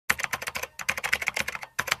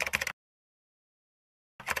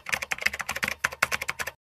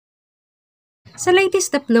Sa latest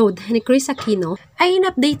upload ni Kris Aquino ay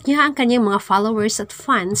in-update niya ang kanyang mga followers at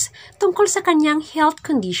fans tungkol sa kanyang health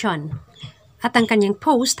condition. At ang kanyang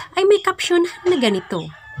post ay may caption na ganito.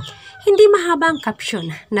 Hindi mahaba ang caption,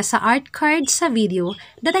 nasa art cards sa video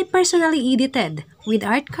that I personally edited with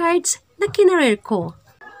art cards na kinarare ko.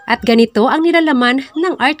 At ganito ang nilalaman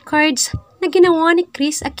ng art cards na ginawa ni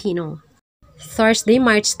Kris Aquino. Thursday,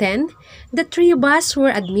 March 10, the three of us were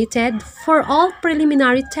admitted for all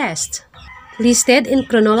preliminary tests. Listed in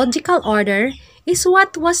chronological order is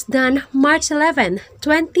what was done March 11,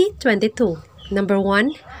 2022. Number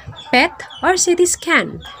 1, PET or CT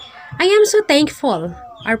scan. I am so thankful.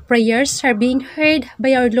 Our prayers are being heard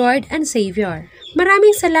by our Lord and Savior.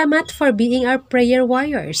 Maraming salamat for being our prayer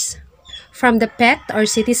warriors. From the PET or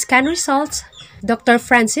CT scan results, Dr.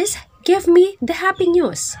 Francis gave me the happy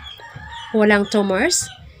news. Walang tumors,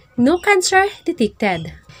 no cancer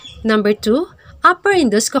detected. Number 2, upper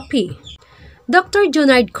endoscopy. Dr.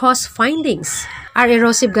 Junard Ko's findings are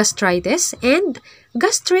erosive gastritis and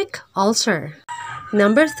gastric ulcer.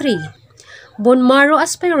 Number 3, bone marrow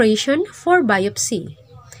aspiration for biopsy.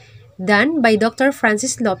 Done by Dr.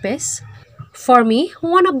 Francis Lopez. For me,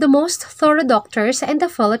 one of the most thorough doctors in the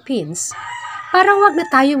Philippines. Para wag na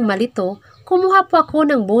tayong malito, kumuha po ako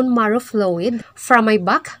ng bone marrow fluid from my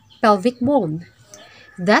back pelvic bone.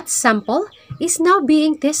 That sample is now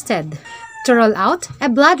being tested to rule out a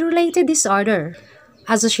blood-related disorder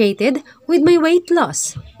associated with my weight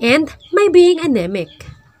loss and my being anemic.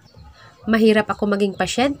 Mahirap ako maging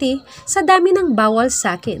pasyente sa dami ng bawal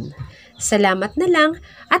sa akin. Salamat na lang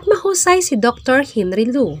at mahusay si Dr. Henry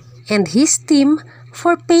Lu and his team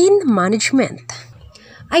for pain management.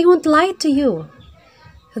 I won't lie to you.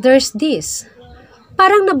 There's this.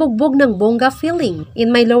 Parang nabugbog ng bongga feeling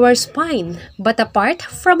in my lower spine but apart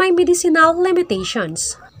from my medicinal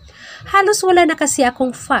limitations. Halos wala na kasi akong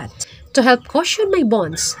fat to help cushion my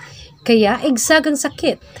bones. Kaya exag ang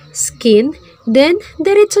sakit. Skin, then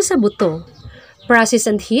diretso sa buto. Process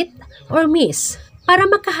and heat or miss para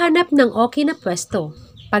makahanap ng okay na pwesto.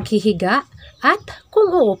 Paghihiga at kung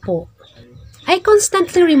uupo. I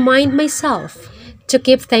constantly remind myself to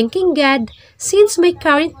keep thanking God since my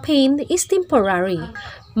current pain is temporary.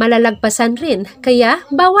 Malalagpasan rin kaya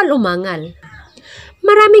bawal umangal.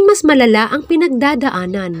 Maraming mas malala ang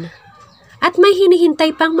pinagdadaanan. At may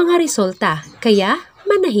hinihintay pang mga resulta, kaya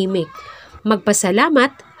manahimik,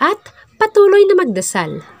 magpasalamat at patuloy na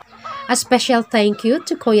magdasal. A special thank you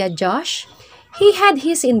to Kuya Josh. He had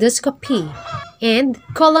his endoscopy and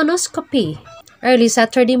colonoscopy early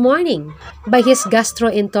Saturday morning by his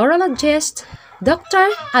gastroenterologist, Dr.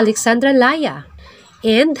 Alexandra Laya,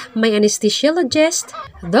 and my anesthesiologist,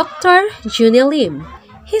 Dr. Junie Lim.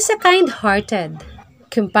 He's a kind-hearted,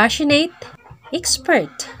 compassionate,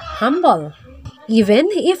 expert, humble, even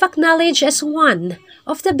if acknowledged as one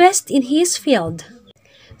of the best in his field.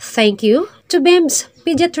 Thank you to BIM's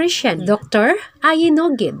pediatrician, Dr.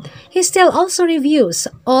 Ayinogid. He still also reviews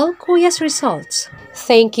all Kuya's results.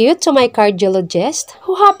 Thank you to my cardiologist,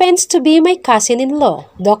 who happens to be my cousin-in-law,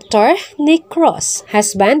 Dr. Nick Cross,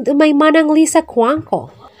 husband of my manang Lisa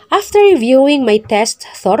Cuanco. After reviewing my test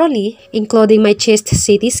thoroughly, including my chest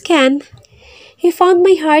CT scan, he found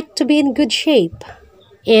my heart to be in good shape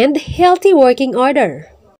and healthy working order.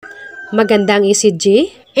 Magandang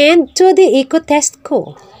ECG and 2D echo test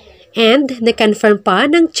ko. And na-confirm pa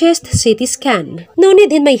ng chest CT scan. No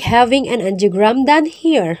need in my having an angiogram done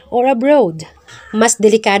here or abroad. Mas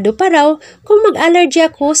delikado pa raw kung mag-allergy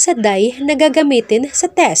ako sa dye na gagamitin sa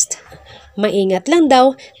test. Maingat lang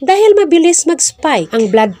daw dahil mabilis mag-spike ang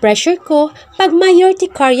blood pressure ko pag may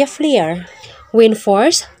urticaria flare. When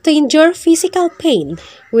forced to endure physical pain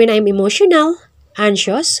when I'm emotional,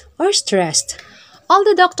 anxious, or stressed. All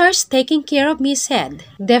the doctors taking care of me said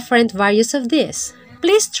different variants of this.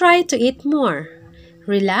 Please try to eat more,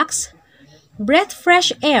 relax, breathe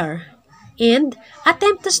fresh air, and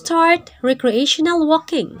attempt to start recreational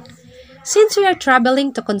walking. Since we are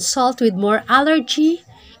traveling to consult with more allergy,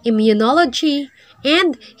 immunology,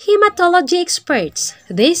 and hematology experts,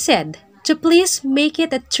 they said to please make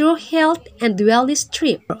it a true health and wellness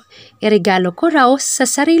trip. Iregalo ko raw sa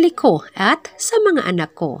sarili ko at sa mga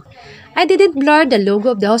anak ko. I didn't blur the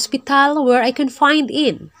logo of the hospital where I confined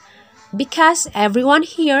in because everyone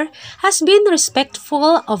here has been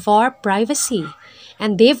respectful of our privacy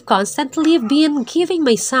and they've constantly been giving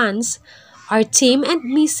my sons, our team, and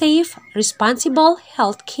me safe, responsible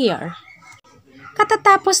health care.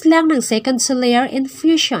 Katatapos lang ng second solar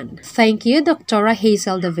infusion. Thank you, Dr.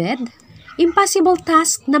 Hazel David. Impossible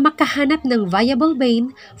task na makahanap ng viable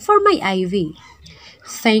vein for my IV.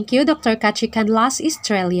 Thank you, Dr. Kachi Canlas,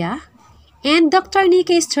 Australia, and Dr.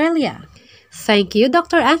 Nika Australia. Thank you,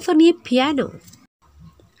 Dr. Anthony Piano.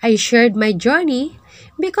 I shared my journey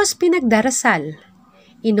because pinagdarasal,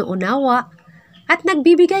 inuunawa, at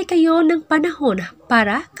nagbibigay kayo ng panahon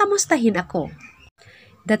para kamustahin ako.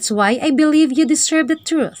 That's why I believe you deserve the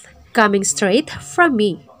truth coming straight from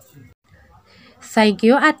me. Thank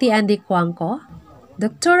you, Ate Andy Cuangco,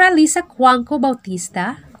 Dr. Lisa Cuangco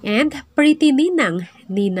Bautista, and Pretty Ninang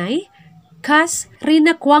Ninay Kas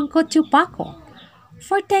Rina Cuangco Tupaco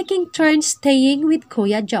for taking turns staying with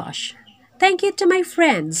Kuya Josh. Thank you to my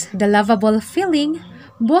friends, the lovable feeling,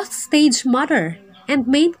 both stage mother and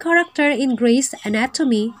main character in Grey's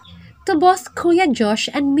Anatomy, to both Kuya Josh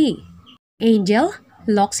and me,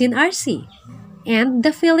 AngelLocsin Arce, and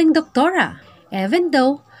the feeling Doctora, even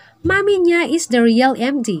though Mami niya is the real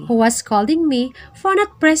MD who was scolding me for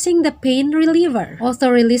not pressing the pain reliever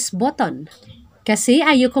auto-release button. Kasi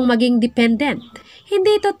ayokong maging dependent.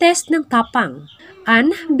 Hindi ito test ng tapang.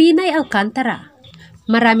 Ann Binay Alcantara.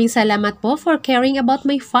 Maraming salamat po for caring about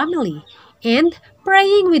my family and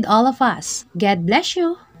praying with all of us. God bless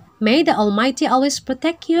you. May the Almighty always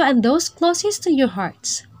protect you and those closest to your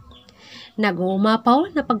hearts.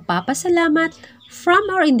 Nag-uumapaw na pagpapasalamat from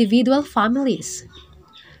our individual families.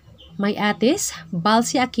 My ates,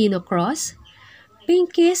 Balsi Aquino Cross,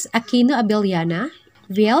 Pinkies Aquino Abeliana,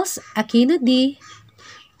 Vils Aquino D,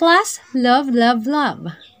 plus love, love, love.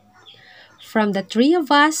 From the three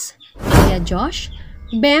of us, Kuya Josh,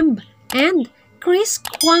 Bemb, and Kris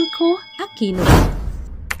Aquino.